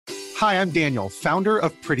Hi, I'm Daniel, founder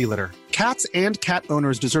of Pretty Litter. Cats and cat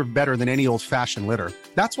owners deserve better than any old-fashioned litter.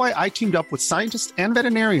 That's why I teamed up with scientists and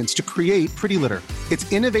veterinarians to create Pretty Litter.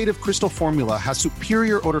 Its innovative crystal formula has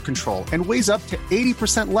superior odor control and weighs up to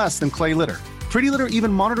 80% less than clay litter. Pretty Litter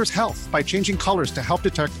even monitors health by changing colors to help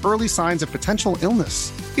detect early signs of potential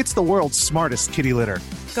illness. It's the world's smartest kitty litter.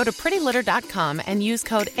 Go to prettylitter.com and use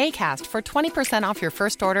code ACAST for 20% off your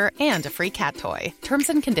first order and a free cat toy. Terms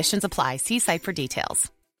and conditions apply. See site for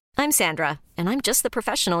details. I'm Sandra, and I'm just the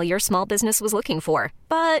professional your small business was looking for.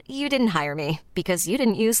 But you didn't hire me because you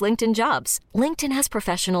didn't use LinkedIn Jobs. LinkedIn has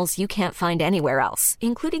professionals you can't find anywhere else,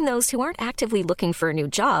 including those who aren't actively looking for a new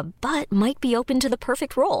job, but might be open to the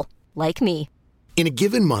perfect role, like me. In a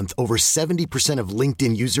given month, over 70% of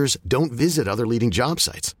LinkedIn users don't visit other leading job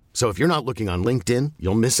sites. So if you're not looking on LinkedIn,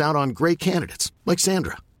 you'll miss out on great candidates like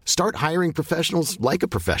Sandra. Start hiring professionals like a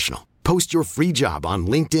professional. Post your free job on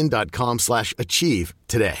linkedin.com/achieve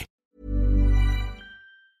today.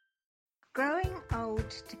 Growing old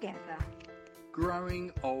together.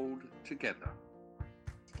 Growing old together.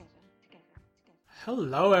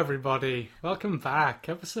 Hello everybody, welcome back,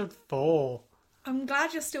 episode 4. I'm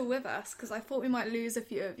glad you're still with us, because I thought we might lose a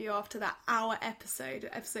few of you after that hour episode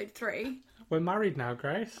 3. We're married now,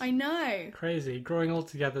 Grace. I know. Crazy. Growing old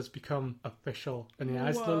together's become official in the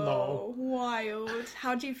eyes of the law. Wild.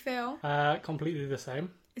 How do you feel? Completely the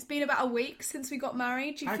same. It's been about a week since we got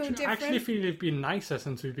married. Do you feel different? I actually feel it's been nicer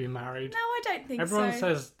since we've been married. No, I don't think Everyone so.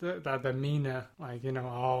 says that they're meaner, like, you know,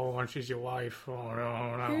 oh, when she's your wife, or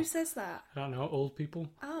no. Who says that? I don't know, old people.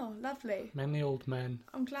 Oh, lovely. Mainly old men.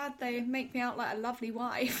 I'm glad they make me out like a lovely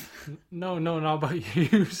wife. No, not about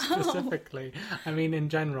you specifically. Oh. I mean, in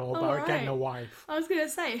general, about getting a wife. I was going to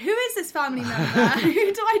say, who is this family member?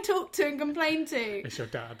 Who do I talk to and complain to? It's your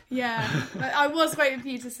dad. Yeah. I was waiting for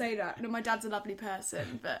you to say that. No, my dad's a lovely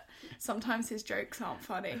person, but sometimes his jokes aren't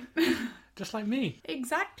funny. Just like me.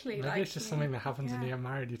 Exactly. Maybe it's just something that happens when you get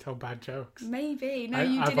married. You tell bad jokes. Maybe. No,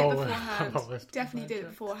 you did it beforehand. Definitely did it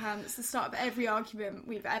beforehand. It's the start of every argument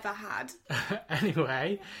we've ever had.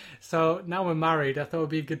 Anyway, so now we're married. I thought it would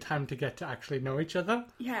be a good time to get to actually know each other.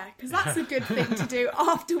 Yeah, because that's a good thing to do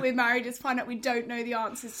after we're married, is find out we don't know the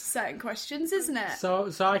answers to certain questions, isn't it?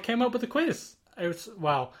 So I came up with a quiz. I'm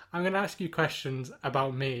going to ask you questions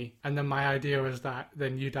about me, and then my idea was that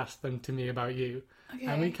then you'd ask them to me about you. Okay.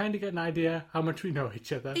 And we kind of get an idea how much we know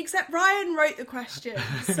each other. Except Ryan wrote the questions,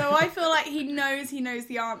 so I feel like he knows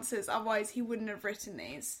the answers, otherwise he wouldn't have written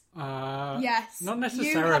these. Yes. Not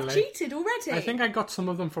necessarily. You have cheated already. I think I got some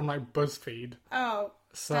of them from, like, BuzzFeed. Oh,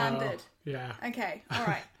 standard. Yeah. Okay,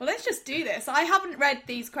 alright. Well, let's just do this. I haven't read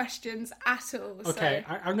these questions at all. Okay,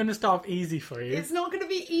 so... I'm going to start off easy for you. It's not going to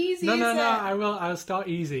be easy, No, I will. I'll start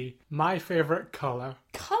easy. My favourite colour.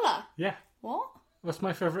 Colour? Yeah. What? What's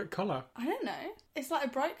my favourite colour? I don't know. It's like a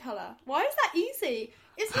bright colour. Why is that easy?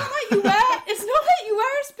 It's not like you wear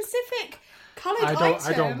a specific coloured item.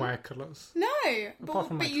 I don't wear colours. No,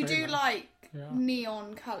 but you do like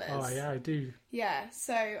neon colours. Oh yeah, I do. Yeah,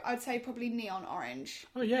 so I'd say probably neon orange.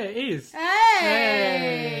 Oh yeah, it is.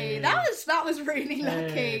 Hey! That was really lucky.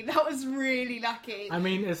 Hey. That was really lucky. I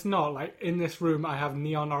mean, it's not like in this room I have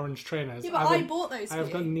neon orange trainers. Yeah, but I bought those for you.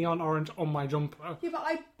 I've got neon orange on my jumper. Yeah, but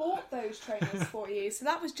I bought those trainers for you, so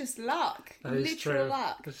that was just luck. That is literal true.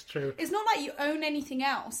 luck. That's true. It's not like you own anything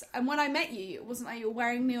else. And when I met you, it wasn't like you were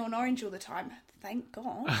wearing neon orange all the time. Thank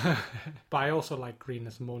God. But I also like green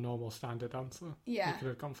as a more normal standard answer. Yeah. You could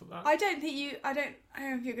have gone for that. I don't know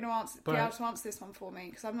if you're going to be able to answer this one for me,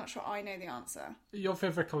 because I'm not sure I know the answer. Your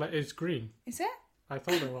favourite colour is green. Is it? I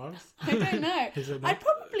thought it was. I don't know. Is it not? I'd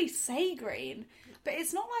probably say green, but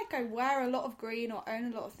it's not like I wear a lot of green or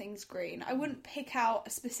own a lot of things green. I wouldn't pick out a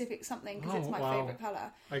specific something because it's my favourite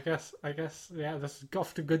colour. I guess, yeah, this got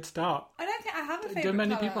off to a good start. I don't think I have a favourite colour. Do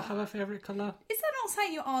many colour. people have a favourite colour? Is that not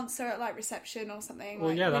something you answer at like reception or something? Well,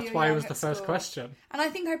 like, yeah, that's why it was the first question. And I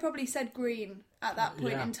think I probably said green at that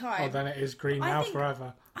point in time. Oh, then it is green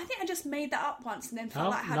forever. I think I just made that up once and then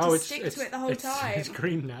felt like I had to stick to it the whole time. It's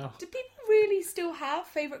green now. Do people really still have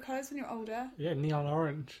favourite colours when you're older? Yeah, neon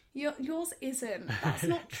orange. Yours isn't. That's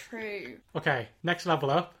not true. Okay, next level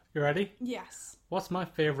up. You ready? Yes. What's my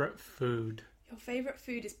favourite food? Your favourite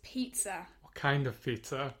food is pizza. What kind of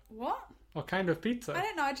pizza? What? What kind of pizza? I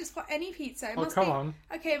don't know, I just want any pizza. Come on.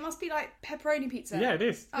 Okay, it must be like pepperoni pizza. Yeah, it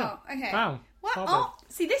is. Oh, yeah. okay. Wow. What? Oh,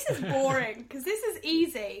 see, this is boring, because this is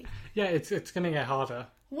easy. Yeah, it's going to get harder.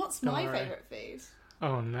 What's my favourite food?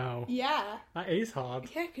 Oh no. Yeah. That is hard.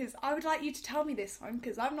 Yeah, because I would like you to tell me this one,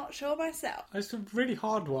 because I'm not sure myself. It's a really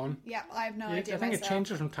hard one. Yeah, I have no idea I think myself. it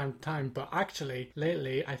changes from time to time, but actually,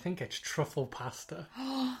 lately, I think it's truffle pasta.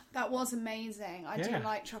 That was amazing. I do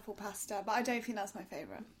like truffle pasta, but I don't think that's my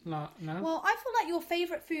favourite. No? Well, I feel like your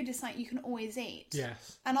favourite food is something you can always eat.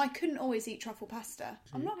 Yes. And I couldn't always eat truffle pasta.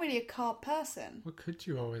 I'm not really a carb person. What could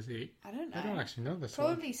you always eat? I don't know. I don't actually know this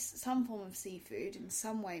Probably some form of seafood in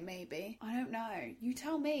some way, maybe. I don't know. You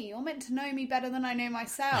tell me. You're meant to know me better than I know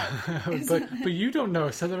myself. but you don't know,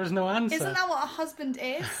 so there is no answer. Isn't that what a husband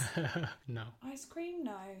is? No. Ice cream?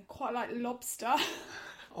 No. Quite like lobster.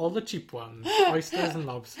 All the cheap ones. Oysters and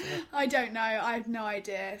lobster. I don't know. I have no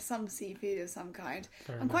idea. Some seafood of some kind.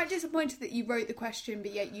 I'm quite disappointed that you wrote the question,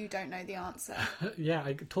 but yet you don't know the answer. Yeah,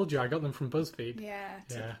 I told you I got them from BuzzFeed. Yeah,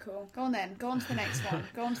 typical. Go on then. Go on to the next one.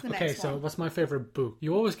 Okay, so what's my favourite book?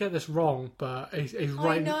 You always get this wrong, but it's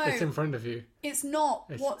right. It's in front of you. It's not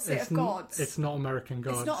What's It of Gods. It's not American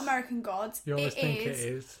Gods. It's not American Gods. You always think it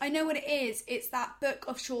is. I know what it is. It's that book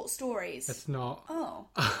of short stories. It's not. Oh.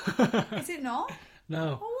 Is it not?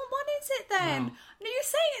 No. Oh, what is it then? No. You're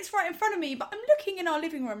saying it's right in front of me, but I'm looking in our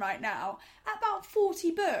living room right now at about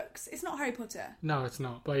 40 books. It's not Harry Potter. No, it's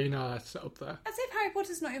not. But you know that's up there. As if Harry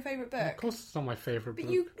Potter's not your favourite book. Of course it's not my favourite book.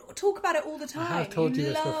 But you talk about it all the time. I have told you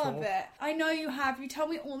this love before. it. I know you have. You tell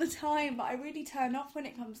me all the time, but I really turn off when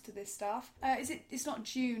it comes to this stuff. It's not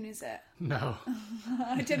June, is it? No.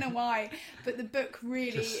 I don't know why, but the book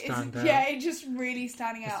really just stand is. out. Yeah, it's just really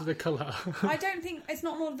standing out. This is the colour. I don't think it's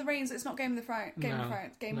not Lord of the Rings. It's not Game of the Thrones. Game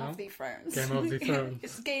of the Thrones. Game of the Thrones.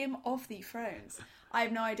 It's Game of the Thrones. I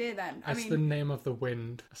have no idea then. That's the Name of the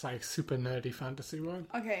Wind. It's like a super nerdy fantasy one.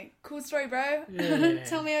 Okay, cool story, bro. Yeah.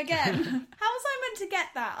 Tell me again. How was I meant to get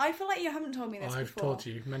that? I feel like you haven't told me this I've before. told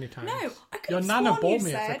you many times. No, I could Your have nana sworn bought you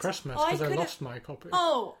me it said for Christmas because I lost my copy.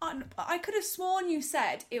 Oh, I could have sworn you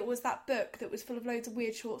said it was that book that was full of loads of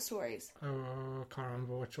weird short stories. Oh, I can't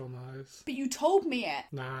remember which one that is. But you told me it.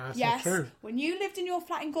 Nah, that's yes, not true. When you lived in your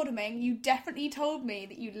flat in Godalming, you definitely told me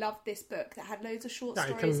that you loved this book that had loads of short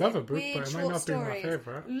stories. Yeah, you can love a book, weird but it might short not be my stories.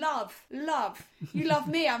 favourite. Love. You love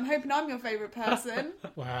me. I'm hoping I'm your favourite person.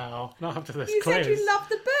 Wow, not after this You quiz. said you loved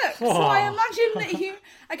the book, so I imagine that you...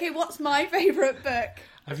 Okay, what's my favourite book?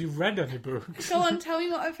 Have you read any books? Go on, tell me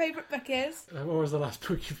what my favourite book is. What was the last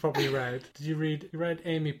book you probably read? Did you read? You read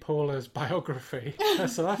Amy Poehler's biography,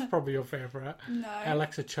 so that's probably your favourite. No.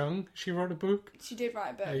 Alexa Chung, she wrote a book. She did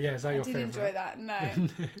write a book. Yeah, is that your favourite? I did enjoy that.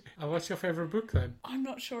 No, What's your favourite book then? I'm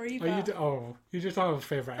not sure either. You just don't have a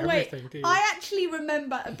favourite Wait, everything, do you? I actually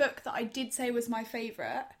remember a book that I did say was my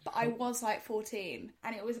favourite, but I was like 14,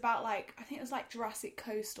 and it was about I think it was like Jurassic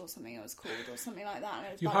Coast or something it was called, or something like that. And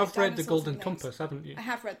it was You about, have read The dinosaurs Golden and things. Compass, haven't you? I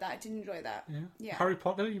have read that. I did enjoy that. Yeah. Harry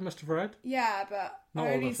Potter, you must have read. Yeah, but Not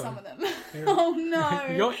all only of them. some of them. Oh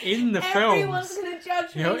no! You're in the films. Everyone's gonna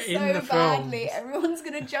judge me You're so in the badly. films. Everyone's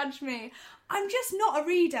gonna judge me. I'm just not a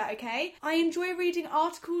reader, okay? I enjoy reading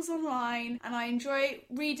articles online, and I enjoy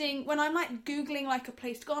reading when I'm Googling a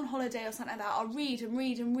place to go on holiday or something like that. I'll read and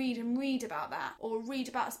read and read and read about that, or read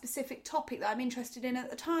about a specific topic that I'm interested in at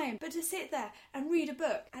the time. But to sit there and read a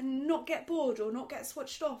book and not get bored or not get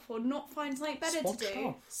switched off or not find something better to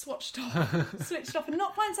do. Switched off and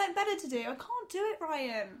not find something better to do. I can't do it,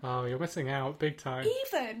 Ryan. Oh, you're missing out big time.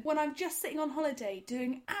 Even when I'm just sitting on holiday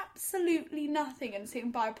doing absolutely nothing and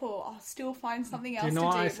sitting by a pool, I'll still find something else Do you know to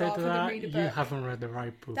what do I said rather to than that? read a book. You haven't read the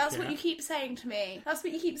right book. That's yet. what you keep saying to me. That's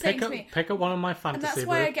what you keep saying to me. Pick up one of my And fantasy that's books.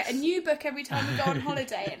 why I get a new book every time we go on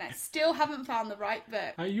holiday, and I still haven't found the right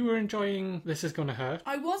book. You were enjoying This Is Gonna Hurt.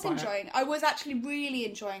 I was enjoying it. I was actually really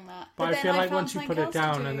enjoying that. But I then feel like found once you something put it else to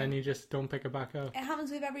down do. and then you just don't pick it back up. It happens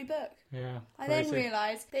with every book. Yeah. I then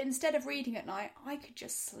realised that instead of reading at night, I could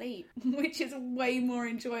just sleep, which is way more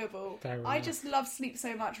enjoyable. I just love sleep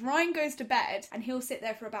so much. Ryan goes to bed and he'll sit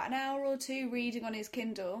there for about an hour or two reading on his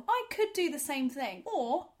Kindle. I could do the same thing,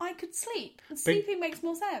 or I could sleep. And sleeping makes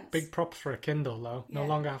more sense. Big props for a Kindle though. No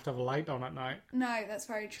longer have to have a light on at night. No, that's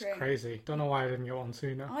very true. It's crazy. Don't know why I didn't get one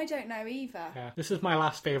sooner. I don't know either. Yeah. This is my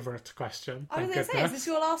last favourite question. I was going to say, is this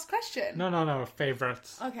your last question? No.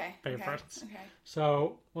 Favourites. Okay. Favourites. Okay.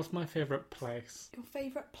 So, what's my favourite place? Your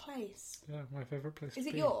favourite place? Yeah, my favourite place. Is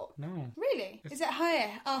it York? No. Really? Is it here?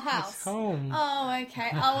 Our house? It's home. Oh, okay.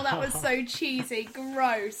 Oh, that was so cheesy.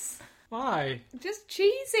 Gross. Why? Just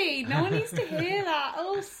cheesy. No one needs to hear that.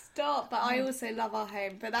 Oh, Stop. But I also love our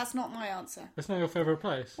home. But that's not my answer. It's not your favourite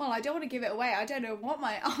place? Well, I don't want to give it away. I don't know what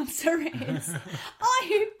my answer is.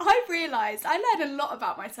 I've realised I learned a lot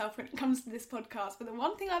about myself when it comes to this podcast. But the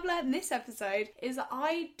one thing I've learned in this episode is that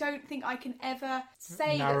I don't think I can ever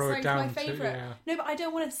say that something's my favourite. No, but I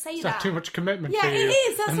don't want to say Is that. that too much commitment Yeah, for you? it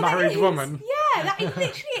is. That's a what married it is. woman. Yeah, that is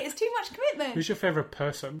literally it. It's too much commitment. Who's your favourite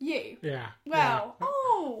person? You. Yeah. Well, yeah.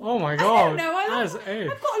 oh my I God. don't know. As if.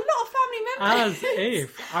 I've got a lot of family members. As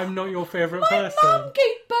if I'm not your favourite My person. mum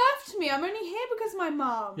gave birth to me. I'm only here because of my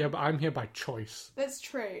mum. Yeah, but I'm here by choice. That's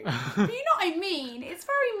true. But you know what I mean? It's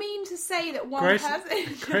very mean to say that one person...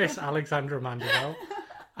 Grace Alexandra Mandel,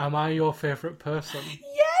 am I your favourite person?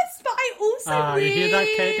 Yes, but I also you hear that,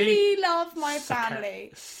 Katie? really love my Suck family.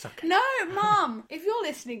 it. Suck it. No, Mum, if you're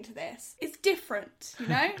listening to this, it's different, you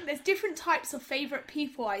know? There's different types of favourite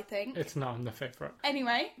people, I think. It's not I'm the favourite.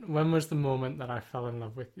 Anyway. When was the moment that I fell in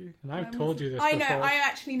love with you? And I've told you this I before. know, I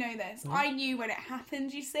actually know this. I knew when it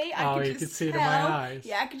happened, you see. You could see it in my eyes.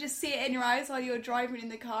 Yeah, I could just see it in your eyes while you were driving in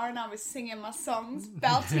the car and I was singing my songs,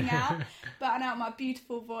 belting out my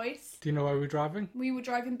beautiful voice. Do you know where we're driving? We were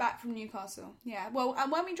driving back from Newcastle. Yeah. Well,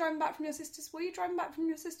 and when we driving back from were you driving back from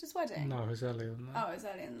your sister's wedding? No, it was earlier than that. Oh, it was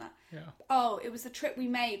earlier than that. Yeah. Oh, it was the trip we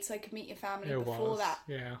made so I could meet your family before that.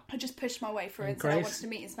 Yeah. I just pushed my way through and said I wanted to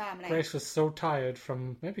meet his family. Grace was so tired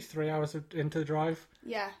from maybe 3 hours into the drive.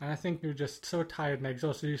 Yeah. And I think you were just so tired and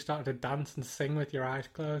exhausted you started to dance and sing with your eyes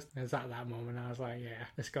closed. And it was at that moment I was like, yeah,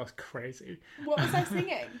 this girl's crazy. What was I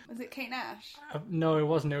singing? Was it Kate Nash? No, it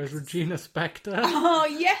wasn't. It was Regina Spektor. Oh,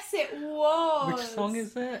 yes, it was. Which song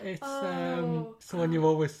is it? It's the one you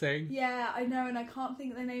always sing. Yeah, I know, and I can't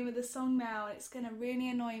think of the name of the song now. It's going to really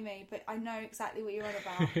annoy me, but I know exactly what you're on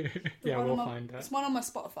about. Yeah, we'll find it. It's one on my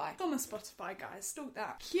Spotify. It's on my Spotify, guys. Stalk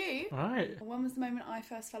that. Cute. Right. When was the moment I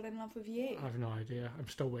first fell in love with you? I have no idea. I'm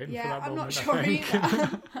still waiting for Yeah, that I'm moment, not sure I think.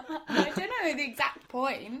 either. I don't know the exact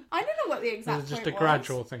point. I don't know what the exact It was point just a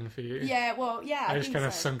gradual thing for you. Yeah, well, yeah. I just think kind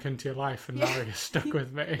of so. sunk into your life and now you're stuck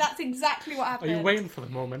with me. That's exactly what Are happened. you waiting for the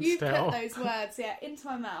moment You still? put those words, into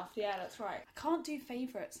my mouth. Yeah, that's right. I can't do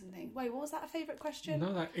favourites and things. Wait, what was that, a favourite question?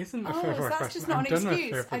 No, that isn't a so favourite that's question. just not I'm an done with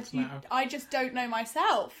excuse. favourites now. I just don't know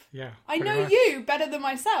myself. Yeah. I pretty know much. you better than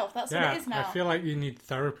myself. That's what it is now. I feel like you need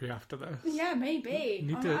therapy after this. Yeah, maybe.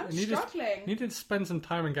 I'm struggling. You need to spend some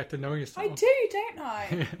time and get to know yourself. I do, don't I?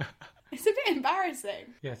 Yeah. It's a bit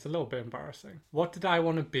embarrassing. Yeah, it's a little bit embarrassing. What did I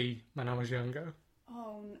want to be when I was younger?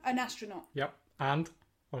 Oh, an astronaut. Yep. And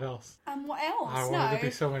what else? And what else? I wanted to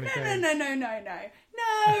be so many things. No.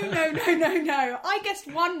 I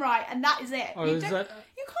guessed one right, and that is it. Oh, You can't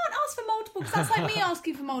ask for multiple, because that's like me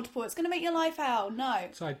asking for multiple. It's going to make your life hell. No.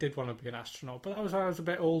 So I did want to be an astronaut, but that was when I was a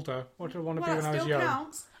bit older. What did I want to be when I was still young?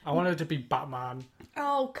 counts. I wanted to be Batman.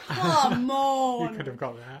 Oh, come on. You could have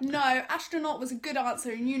got that. No, astronaut was a good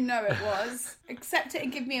answer, and you know it was. Accept it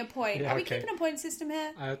and give me a point. Yeah, Are we okay. keeping a point system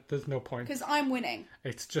here? There's no point. Because I'm winning.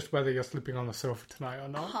 It's just whether you're sleeping on the sofa tonight or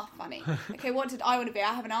not. Ah, funny. Okay, what did I want to be?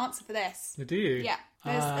 I have an answer for this. Do you? Yeah.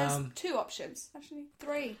 There's 2 options. Actually,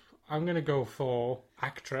 3. I'm going to go for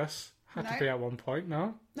actress. Had to No. be at one point,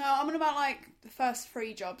 no? No, I'm on about like the first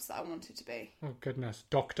 3 jobs that I wanted to be. Oh, goodness.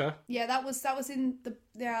 Doctor. Yeah, that was in the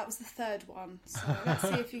that was the 3rd one. So let's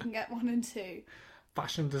see if you can get 1 and 2.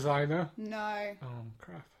 Fashion designer. No. Oh,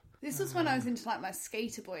 crap. This was when I was into like my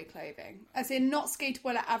skater boy clothing. As in not skater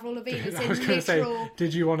boy like Avril Lavigne, as I in was going to say, literal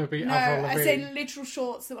did you want to be Avril Lavigne? as in literal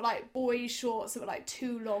shorts that were like boys shorts that were like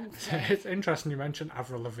too long for me. It's interesting you mentioned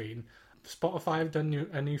Avril Lavigne. Spotify have done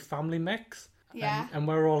a new family mix. Yeah. And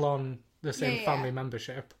we're all on the same Yeah. family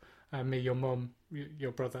membership. Me, your mum,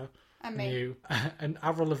 your brother, And me. you. And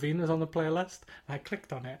Avril Lavigne was on the playlist. And I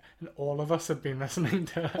clicked on it, and all of us had been listening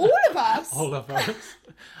to her. All of us? All of us.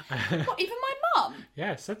 What, even my mum?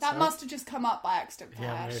 Yeah, it said That so. must have just come up by accident for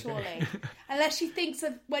Yeah, her, maybe. surely. Unless she thinks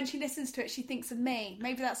of, when she listens to it, she thinks of me.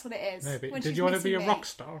 Maybe that's what it is. Maybe. When Did she's you want to be a missing me. rock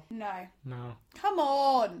star? No. No. Come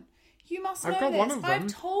on. You must know I've got this. one of them. I've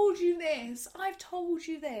told you this.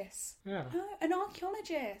 Yeah. No, an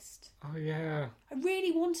archaeologist. Oh, yeah. I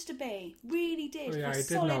really wanted to be. Really did. Oh, yeah, for I a did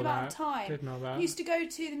solid know amount that. of time. Did know that. Used to go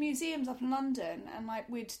to the museums up in London and like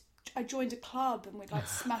I joined a club and we'd like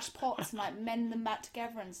smash pots and like mend them back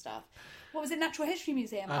together and stuff. What was it? Natural History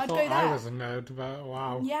Museum. I I'd thought go there. I was a nerd, but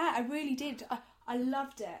wow. Yeah, I really did. I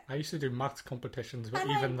loved it. I used to do maths competitions, but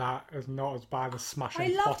And even that is not as bad as smashing I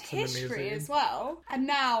loved pots in the history museum. as well. And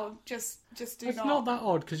now just do It's not that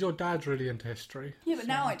odd, because your dad's really into history. Yeah, but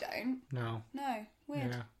now I don't. No. No,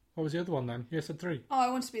 weird. Yeah. What was the other one then? You said 3. Oh, I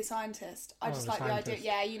wanted to be a scientist. I just a like the idea. scientist.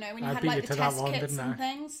 Yeah, you know, when you I had beat like you the to that test one, kits didn't and I?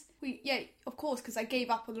 things. Yeah, of course, because I gave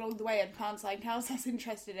up along the way and found something else I was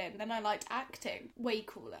interested in. Then I liked acting. Way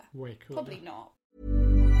cooler. Way cooler. Probably not.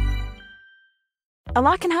 A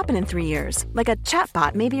lot can happen in 3 years, like a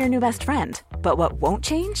chatbot may be your new best friend. But what won't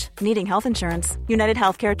change? Needing health insurance. United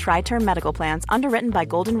Healthcare Tri-Term Medical Plans, underwritten by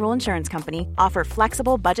Golden Rule Insurance Company, offer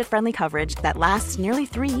flexible, budget-friendly coverage that lasts nearly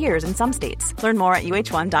 3 years in some states. Learn more at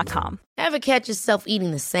uh1.com. Ever catch yourself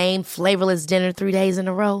eating the same flavorless dinner 3 days in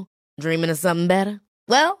a row? Dreaming of something better?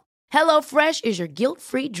 Well, HelloFresh is your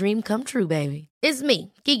guilt-free dream come true, baby. It's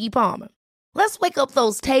me, Keke Palmer. Let's wake up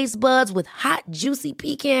those taste buds with hot, juicy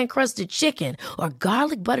pecan-crusted chicken or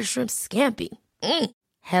garlic butter shrimp scampi.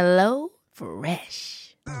 Hello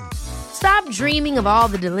Fresh. Stop dreaming of all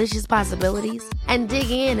the delicious possibilities and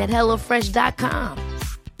dig in at HelloFresh.com.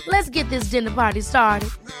 Let's get this dinner party started.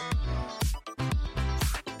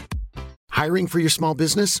 Hiring for your small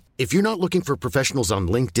business? If you're not looking for professionals on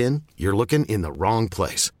LinkedIn, you're looking in the wrong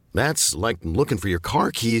place. That's like looking for your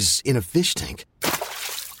car keys in a fish tank.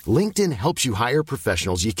 LinkedIn helps you hire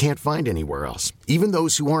professionals you can't find anywhere else, even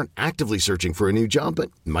those who aren't actively searching for a new job but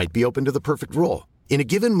might be open to the perfect role. In a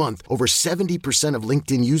given month, over 70% of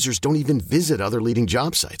LinkedIn users don't even visit other leading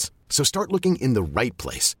job sites. So start looking in the right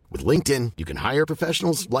place. With LinkedIn, you can hire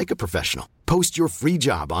professionals like a professional. Post your free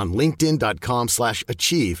job on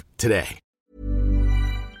linkedin.com/achieve today.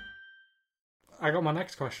 I got my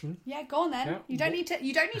next question. Yeah, go on then. Yeah. You don't need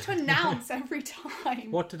to announce every time.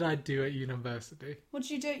 What did I do at university? What did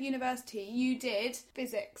you do at university? You did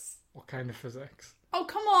physics. What kind of physics? Oh,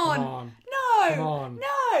 come on. Come on. No. Come on.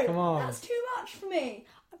 No. Come on. That's too much for me.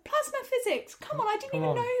 Plasma physics. Come on, I didn't Come even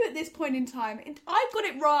on. know at this point in time. I've got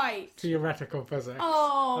it right. Theoretical physics.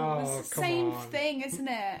 Oh, it's the come same on. thing, isn't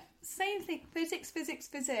it? Same thing. Physics.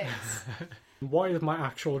 What is my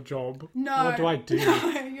actual job? No. What do I do?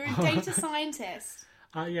 No, you're a data scientist.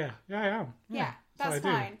 Yeah, I am. Yeah, that's that's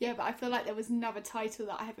what I do. fine. Yeah, but I feel like there was another title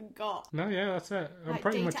that I haven't got. No, yeah, that's it. I'm Like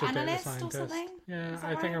pretty data much a data analyst or scientist. something? Yeah, Is that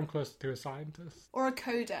I think right? I'm close to a scientist. Or a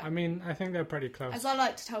coder. I mean, I think they're pretty close. As I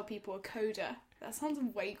like to tell people, a coder. That sounds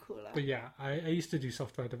way cooler. But yeah, I used to do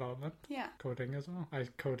software development. Yeah. Coding as well. I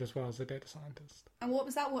code as well as a data scientist. And what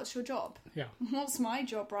was that? What's your job? Yeah. What's my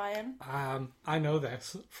job, Ryan? I know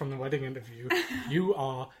this from the wedding interview. You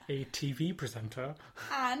are a TV presenter.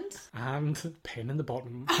 And pain in the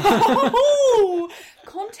bottom. Oh,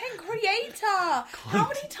 content creator. How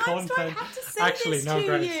many times do I have to say this to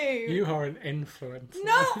Grace, you? You are an influencer.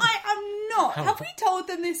 No, I am not. Have we told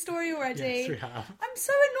them this story already? Yes, we have. I'm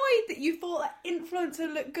so annoyed that you thought that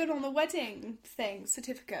influencer looked good on the wedding thing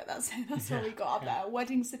certificate. That's what we got up there.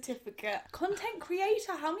 Wedding certificate. Content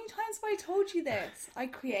creator. How many times have I told you this? I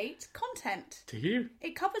create content. Do you?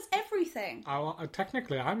 It covers everything.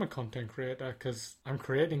 Technically, I'm a content creator because I'm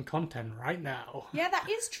creating content right now. Yeah, that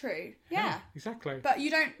is true. Yeah. Exactly. But you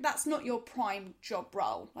don't. That's not your prime job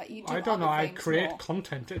role. Like you do. I don't know. other I things create more.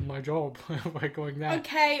 content in my job by going there.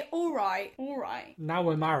 Okay. All right. Now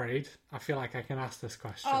we're married. I feel like I can ask this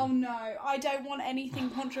question. Oh no, I don't want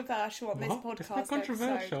anything controversial on this What? podcast. It's not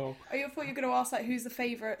controversial. Oh, you thought you were going to ask like who's the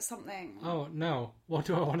favourite something? Oh no! What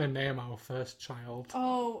do I want to name our first child?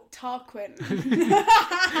 Oh, Tarquin.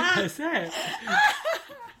 That's it.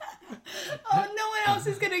 Oh, no one else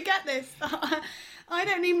is going to get this. I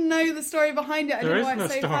don't even know the story behind it. I There don't know is why no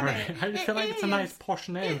it's so story. funny. I just feel like it's a nice posh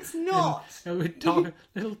name. It's not.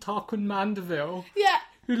 Little Tarquin Mandeville. Yeah.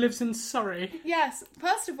 Who lives in Surrey. Yes.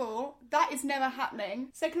 First of all, that is never happening.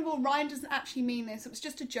 Second of all, Ryan doesn't actually mean this. It was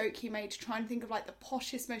just a joke he made to try and think of like the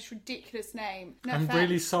poshest, most ridiculous name. No I'm offense.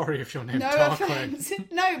 really sorry if your name's No Tarquin. offense.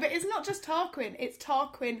 No, but it's not just Tarquin. It's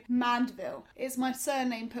Tarquin Mandeville. It's my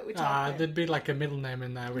surname put with Tarquin. There'd be like a middle name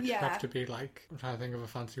in there, which would Yeah. have to be like, I'm trying to think of a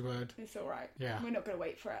fancy word. It's all right. Yeah. We're not going to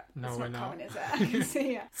wait for it. No, it's we're not not. coming, is it? I can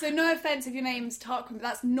see it. So no offence if your name's Tarquin, but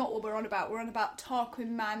that's not what we're on about. We're on about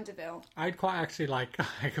Tarquin Mandeville. I'd quite actually like a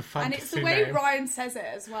fancy And it's the way name. Ryan says it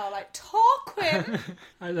as well, like Tarquin.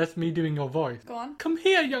 That's me doing your voice. Go on. Come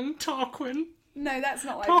here, young Tarquin. No, that's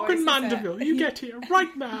not my voice. Tarquin is Mandeville, it? you get here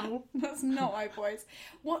right now. That's not my voice.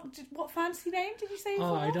 What fancy name did you say? Oh,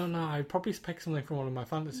 before? I don't know. I'd probably pick something from one of my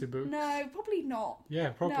fantasy books. No, probably not. Yeah,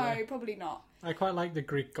 probably. No, probably not. I quite like the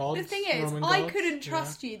Greek gods. The thing is, Roman I gods. couldn't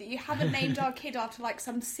trust you that you haven't named our kid after like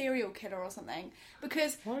some serial killer or something.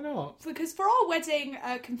 Because Why not? Because for our wedding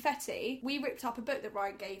confetti, we ripped up a book that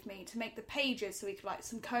Ryan gave me to make the pages so we could like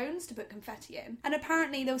some cones to put confetti in. And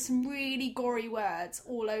apparently there was some really gory words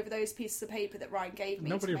all over those pieces of paper that Ryan gave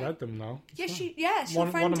me. Nobody to make. read them though. Yes, your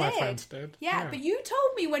friend one of did. my friends did. Yeah, but you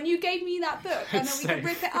told me when you gave me that book and then we could safe.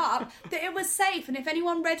 rip it up that it was safe, and if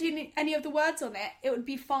anyone read any of the words on it, it would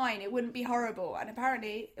be fine. It wouldn't be horrible. horrible. And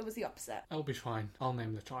apparently it was the opposite. I'll be fine. I'll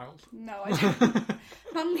name the child. No, I don't.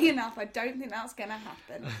 Funnily enough, I don't think that's going to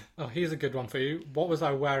happen. Oh, here's a good one for you. What was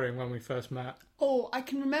I wearing when we first met? Oh, I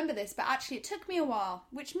can remember this, but actually it took me a while,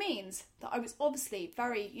 which means that I was obviously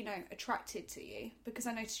very, attracted to you because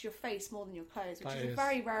I noticed your face more than your clothes, which is a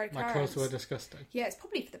very rare occurrence. My clothes were disgusting. Yeah, it's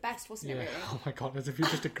probably for the best, wasn't it, really? Oh my god, as if you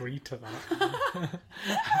just agreed to that.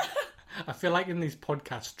 I feel like in these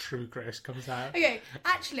podcasts, true Grace comes out. Okay,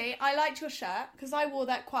 actually, I liked your shirt because I wore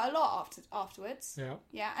that quite a lot afterwards. Yeah.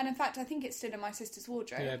 Yeah, and in fact, I think it's still in my sister's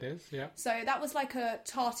wardrobe. Yeah, it is, yeah. So that was like a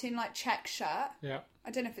tartan, check shirt. Yeah. I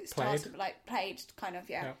don't know if it's plaid. tartan, but plaid, kind of,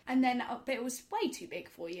 yeah. And then, but it was way too big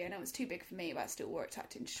for you, and it was too big for me, but I still wore it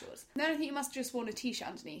tucked into shorts. And then I think you must have just worn a t-shirt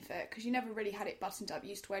underneath it, because you never really had it buttoned up. You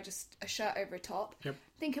used to wear just a shirt over a top. Yep.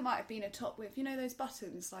 I think it might have been a top with, those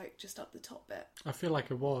buttons, just up the top bit. I feel like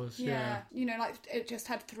it was, yeah. It just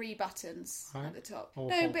had 3 buttons at the top. Awful.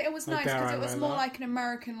 No, but it was nice, because it was more like an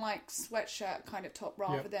American, sweatshirt kind of top,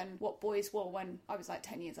 rather than what boys wore when I was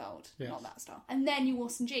 10 years old. Yes. Not that style. And then you wore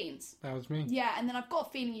some jeans. That was me. Yeah, and then I've got a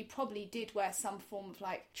feeling you probably did wear some form of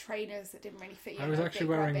trainers that didn't really fit you. I was actually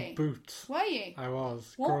wearing boots. Were you? I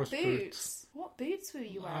was. What gross boots? What boots were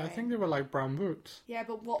you wearing? I think they were brown boots. Yeah,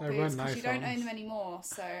 but what they boots? Because nice you don't own them anymore,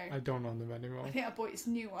 so... I don't own them anymore. I think I bought you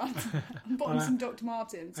some new ones. I bought them some Dr.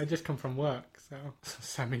 Martens. I just come from work, so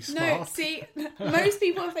semi-smart. No, see, most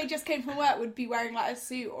people, if they just came from work, would be wearing a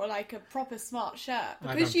suit or a proper smart shirt.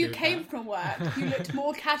 Because you came from work, you looked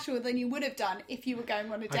more casual than you would have done if you were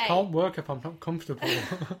going on a date. I can't work if I'm not comfortable.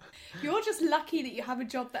 You're just lucky that you have a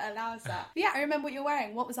job that allows that. But yeah, I remember what you're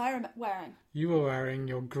wearing. What was I wearing? You were wearing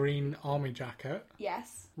your green army jacket.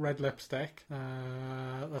 Yes. Red lipstick.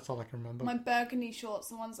 That's all I can remember. My burgundy shorts,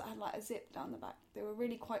 the ones that had a zip down the back. They were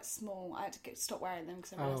really quite small. I had to stop wearing them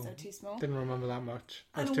because I realised they were too small. Didn't remember that much.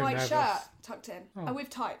 And a white shirt tucked in. Oh, with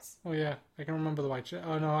tights. Oh yeah, I can remember the white shirt.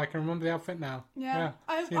 Oh no, I can remember the outfit now. Yeah.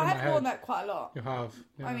 I have worn that quite a lot. You have.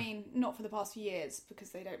 Yeah. I mean, not for the past few years because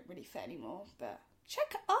they don't really fit anymore, but...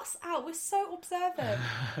 Check us out. We're so observant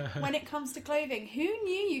when it comes to clothing. Who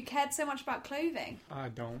knew you cared so much about clothing? I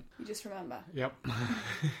don't. You just remember? Yep.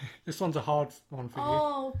 This one's a hard one for you.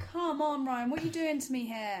 Oh, come on, Ryan. What are you doing to me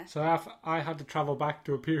here? So I had to travel back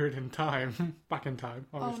to a period in time. Back in time,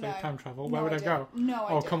 obviously. Oh, no. Time travel. No Where would idea. I go? No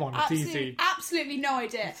idea. Oh, come on. It's easy. Absolutely no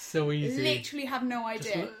idea. It's so easy. Literally have no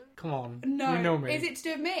idea. Come on. No. You know me. Is it to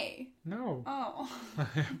do with me? No. Oh.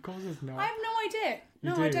 Of course it's not. I have no idea.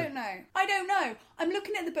 No, I don't know. I don't know. I'm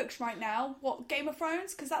looking at the books right now. What, Game of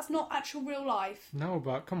Thrones? Because that's not actual real life. No,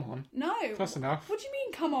 but come on. No. Close enough. What do you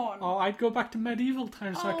mean, come on? Oh, I'd go back to medieval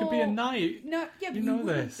times so I could be a knight. No, yeah, but you know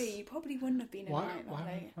wouldn't this. be. You probably wouldn't have been a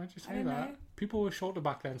knight. Why'd you say that? People were shorter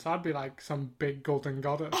back then, so I'd be like some big golden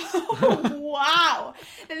goddess. Oh, wow.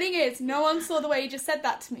 The thing is, no one saw the way he just said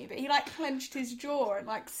that to me, but he clenched his jaw and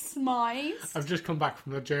smiled. I've just come back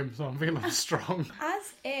from the gym, so I'm feeling strong.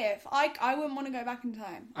 As if. I wouldn't want to go back in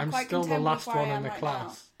time. I'm still the last one in the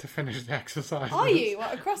class to finish the exercise. Are you?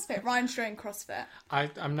 What, a CrossFit? Ryan's doing CrossFit.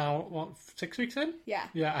 I'm now, 6 weeks in? Yeah.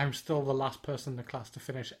 Yeah, I'm still the last person in the class to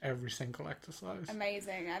finish every single exercise.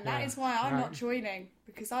 Amazing. And that is why I'm not joining,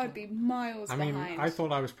 because I would be miles behind. I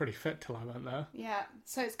thought I was pretty fit till I went there. Yeah,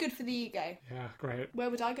 so it's good for the ego. Yeah, great. Where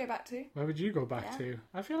would I go back to? Where would you go back to?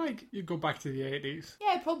 I feel like you'd go back to the 80s.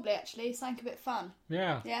 Yeah, probably, actually. Something a bit fun.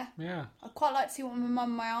 Yeah. Yeah? Yeah. I'd quite like to see what my mum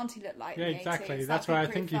and my auntie looked like Yeah, in the exactly. 80s. That's where I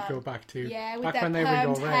think you'd go back to. Yeah, with back their when they were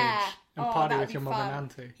your permed hair. age. And party with your mum and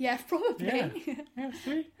auntie. Yeah, probably. Yeah, yeah,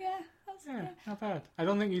 see? Yeah. Yeah, not bad. I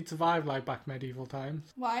don't think you'd survive back medieval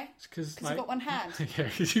times. Why? Because you've got one hand. Yeah,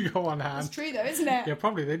 because you got one hand. That's true though, isn't it? Yeah,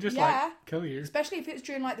 probably. They just kill you. Especially if it's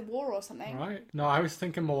during the war or something. Right. No, I was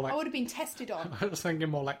thinking more I would have been tested on. I was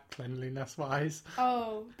thinking more cleanliness wise.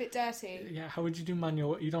 Oh, a bit dirty. Yeah, how would you do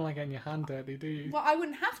manual? You don't like getting your hand dirty, do you? Well, I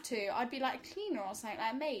wouldn't have to. I'd be a cleaner or something,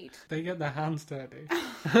 a maid. They get their hands dirty.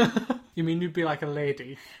 You mean you'd be like a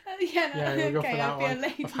lady? Yeah, we'll go okay, for that I'd be one. a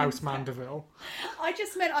lady. Of House Mandeville. I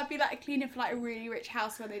just meant I'd be a cleaner for a really rich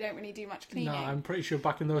house where they don't really do much cleaning. No, I'm pretty sure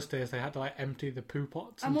back in those days they had to empty the poo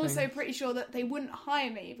pots. I'm also pretty sure that they wouldn't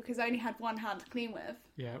hire me because I only had one hand to clean with.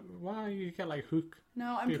 Yeah, well, you get hook.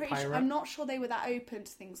 No, I'm pretty sure. I'm not sure they were that open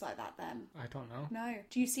to things like that then. I don't know. No.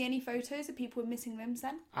 Do you see any photos of people with missing limbs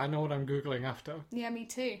then? I know what I'm Googling after. Yeah, me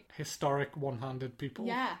too. Historic one-handed people.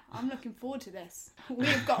 Yeah, I'm looking forward to this.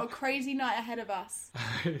 We've got a crazy night ahead of us.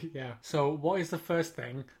 Yeah. So what is the first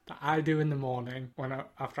thing that I do in the morning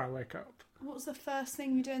after I wake up? What's the first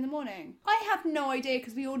thing you do in the morning? I have no idea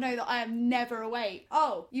because we all know that I am never awake.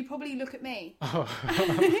 Oh, you probably look at me. Oh,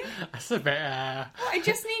 that's a bit... I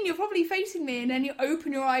just mean you're probably facing me and then you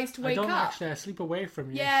open your eyes to wake up. I don't actually, I sleep away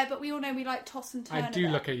from you. Yeah, but we all know we like toss and turn. I do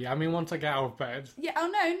look at you. I mean, once I get out of bed. Yeah, oh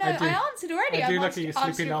no, I answered already. I do look at you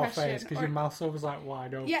sleeping out face because your mouth's always like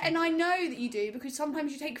wide open. Yeah, and I know that you do because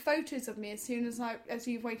sometimes you take photos of me as soon as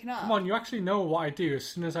you've woken up. Come on, you actually know what I do. As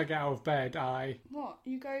soon as I get out of bed, What?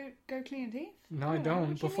 You go clean your teeth? No, I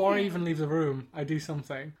don't. Before I even leave the room, I do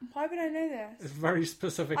something. Why would I know this? It's very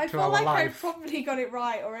specific to our life. I feel like I've probably got it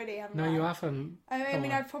right already, haven't I? No, you haven't. I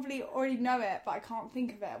mean, I probably already know it, but I can't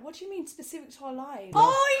think of it. What do you mean specific to our lives?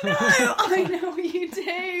 Oh, I know! I know what you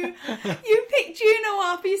do. You pick Juno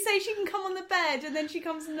up, you say she can come on the bed, and then she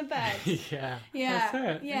comes in the bed. Yeah. Yeah.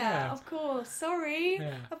 That's it. Yeah, of course. Sorry.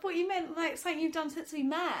 Yeah. I thought you meant like something you've done since we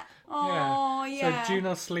met. Oh, yeah. So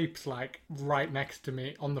Juno sleeps like right next to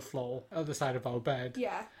me on the floor, at the side of our bed.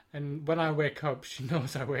 Yeah. And when I wake up, she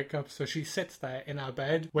knows I wake up, so she sits there in our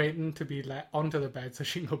bed, waiting to be let onto the bed so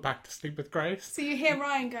she can go back to sleep with Grace. So you hear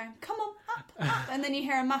Ryan going, come on, up, and then you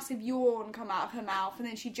hear a massive yawn come out of her mouth, and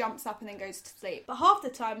then she jumps up and then goes to sleep. But half the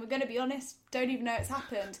time, we're going to be honest, don't even know it's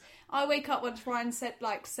happened. I wake up once Ryan said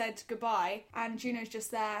goodbye, and Juno's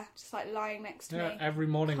just there, just like lying next to me. Yeah, every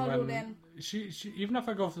morning cuddled when in. She even if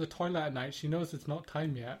I go for the toilet at night, she knows it's not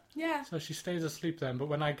time yet. Yeah. So she stays asleep then, but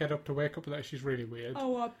when I get up to wake up with her, she's really weird.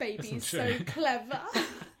 Oh, our baby is so she? clever.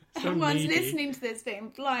 So Everyone's needy. listening to this being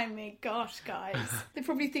blimey, gosh, guys. They're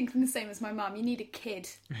probably thinking the same as my mum. You need a kid,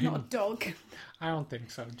 not a dog. I don't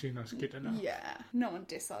think so. Juno's cute enough. Yeah, no one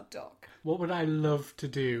diss our dog. What would I love to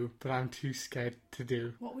do, but I'm too scared to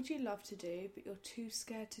do? What would you love to do, but you're too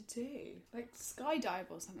scared to do? Like skydive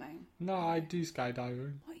or something? No, I do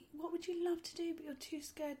skydiving. What would you love to do, but you're too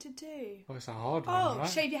scared to do? Oh, it's a hard one, Oh, right?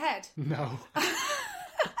 shave your head? No.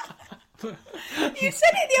 You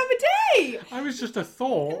said it the other day! I was just a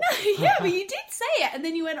thought. No, yeah, but you did say it, and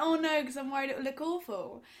then you went, oh no, because I'm worried it'll look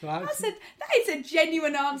awful. I said, that is a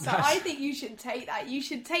genuine answer. I think you should take that. You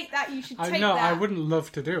should take that. You should take that. No, I wouldn't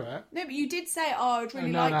love to do it. No, but you did say, oh, I'd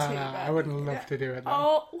really No, to. No, I wouldn't love to do it. Then.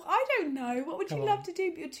 Oh, I don't know. What would you love to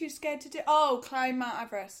do, but you're too scared to do? Oh, climb Mount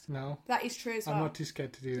Everest. No. That is true as well. I'm not too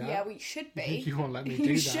scared to do that. Yeah, well, you should be. You won't let me do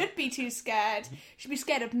that. You should be too scared. You should be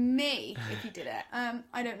scared of me if you did it.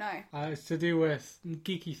 I don't know. It's to do with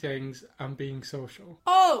geeky things and being social.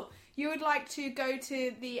 Oh, you would like to go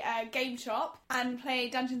to the game shop and play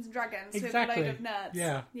Dungeons and Dragons with a load of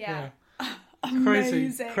nerds. Yeah.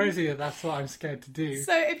 Amazing. Crazy that that's what I'm scared to do.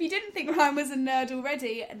 So if you didn't think Ryan was a nerd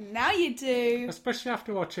already, now you do. Especially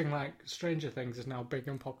after watching like Stranger Things is now big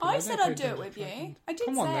and popular. I said I'd do it with you. I did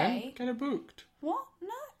Come say. on then, get it booked. What? No.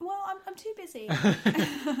 Well, I'm too busy.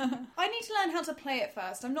 I need to learn how to play it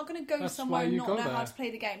first. I'm not going to go somewhere and not know how to play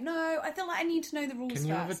the game. No, I feel like I need to know the rules first. Can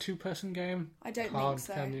you have a two-person game? I don't think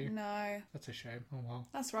so. Can you? No. That's a shame. Oh well.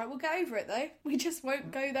 That's right. We'll get over it though. We just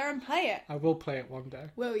won't go there and play it. I will play it one day.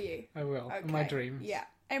 Will you? I will. Okay. In my dreams. Yeah.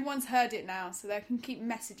 Everyone's heard it now, so they can keep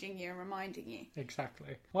messaging you and reminding you.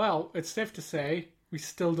 Exactly. Well, it's safe to say we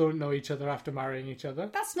still don't know each other after marrying each other.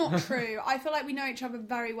 That's not true. I feel like we know each other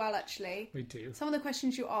very well, actually. We do. Some of the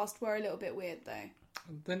questions you asked were a little bit weird, though.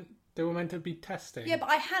 Then they were meant to be testing. Yeah, but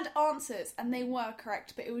I had answers, and they were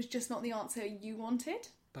correct, but it was just not the answer you wanted.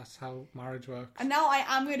 That's how marriage works. And now I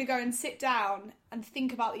am going to go and sit down and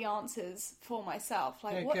think about the answers for myself.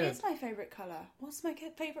 Like, what is my favourite colour? What's my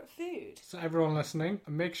favourite food? So everyone listening,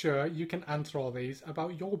 make sure you can answer all these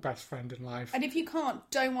about your best friend in life. And if you can't,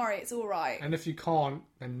 don't worry, it's all right. And if you can't,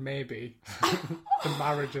 then maybe the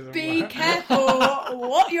marriage isn't Be careful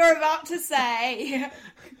what you're about to say.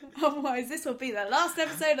 Otherwise, this will be the last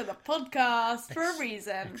episode of the podcast for a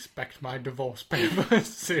reason. Expect my divorce papers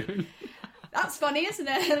soon. That's funny, isn't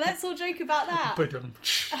it? Let's all joke about that. But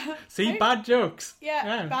see, bad jokes.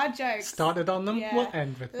 Yeah, bad jokes. Started on them, we'll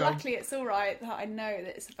end with them. Luckily, it's all right that I know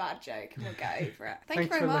that it's a bad joke and we'll get over it. Thank you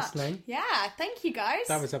very much. Thanks for listening. Yeah, thank you guys.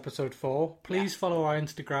 That was episode 4. Please follow our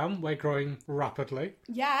Instagram. We're growing rapidly.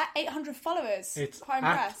 Yeah, 800 followers. It's quite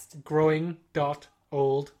impressed.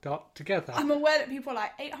 growing.old.together. I'm aware that people are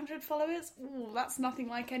like, 800 followers? Ooh, that's nothing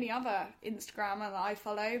like any other Instagrammer that I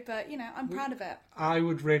follow, but, you know, I'm proud of it. I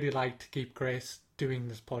would really like to keep Grace doing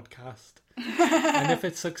this podcast. And if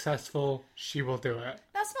it's successful, she will do it.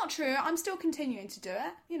 That's not true. I'm still continuing to do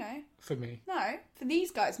it, you know. For me. No, for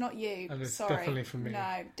these guys, not you. And it's Sorry. definitely for me.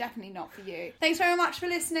 No, definitely not for you. Thanks very much for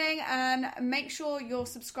listening, and make sure you're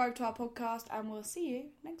subscribed to our podcast, and we'll see you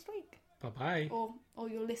next week. Bye-bye. Or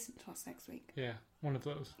you'll listen to us next week. Yeah, one of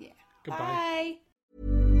those. Yeah. Goodbye. Bye.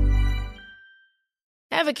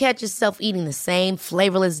 Ever catch yourself eating the same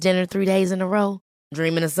flavorless dinner 3 days in a row?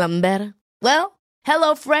 Dreaming of something better? Well,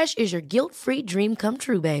 HelloFresh is your guilt-free dream come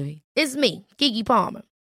true, baby. It's me, Keke Palmer.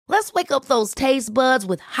 Let's wake up those taste buds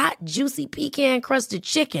with hot, juicy pecan-crusted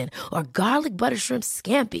chicken or garlic butter shrimp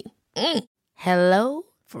scampi. Hello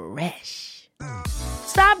Fresh.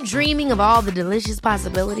 Stop dreaming of all the delicious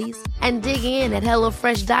possibilities and dig in at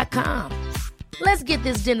HelloFresh.com. Let's get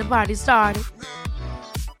this dinner party started.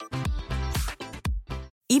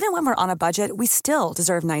 Even when we're on a budget, we still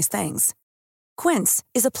deserve nice things. Quince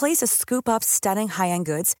is a place to scoop up stunning high-end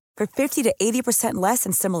goods for 50 to 80% less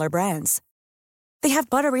than similar brands. They have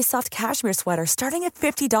buttery soft cashmere sweaters starting at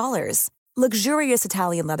 $50, luxurious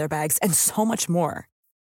Italian leather bags, and so much more.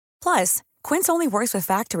 Plus, Quince only works with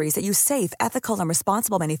factories that use safe, ethical, and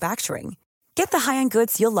responsible manufacturing. Get the high-end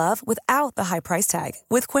goods you'll love without the high price tag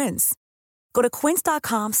with Quince. Go to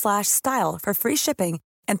quince.com/style for free shipping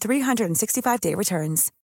and 365-day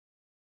returns.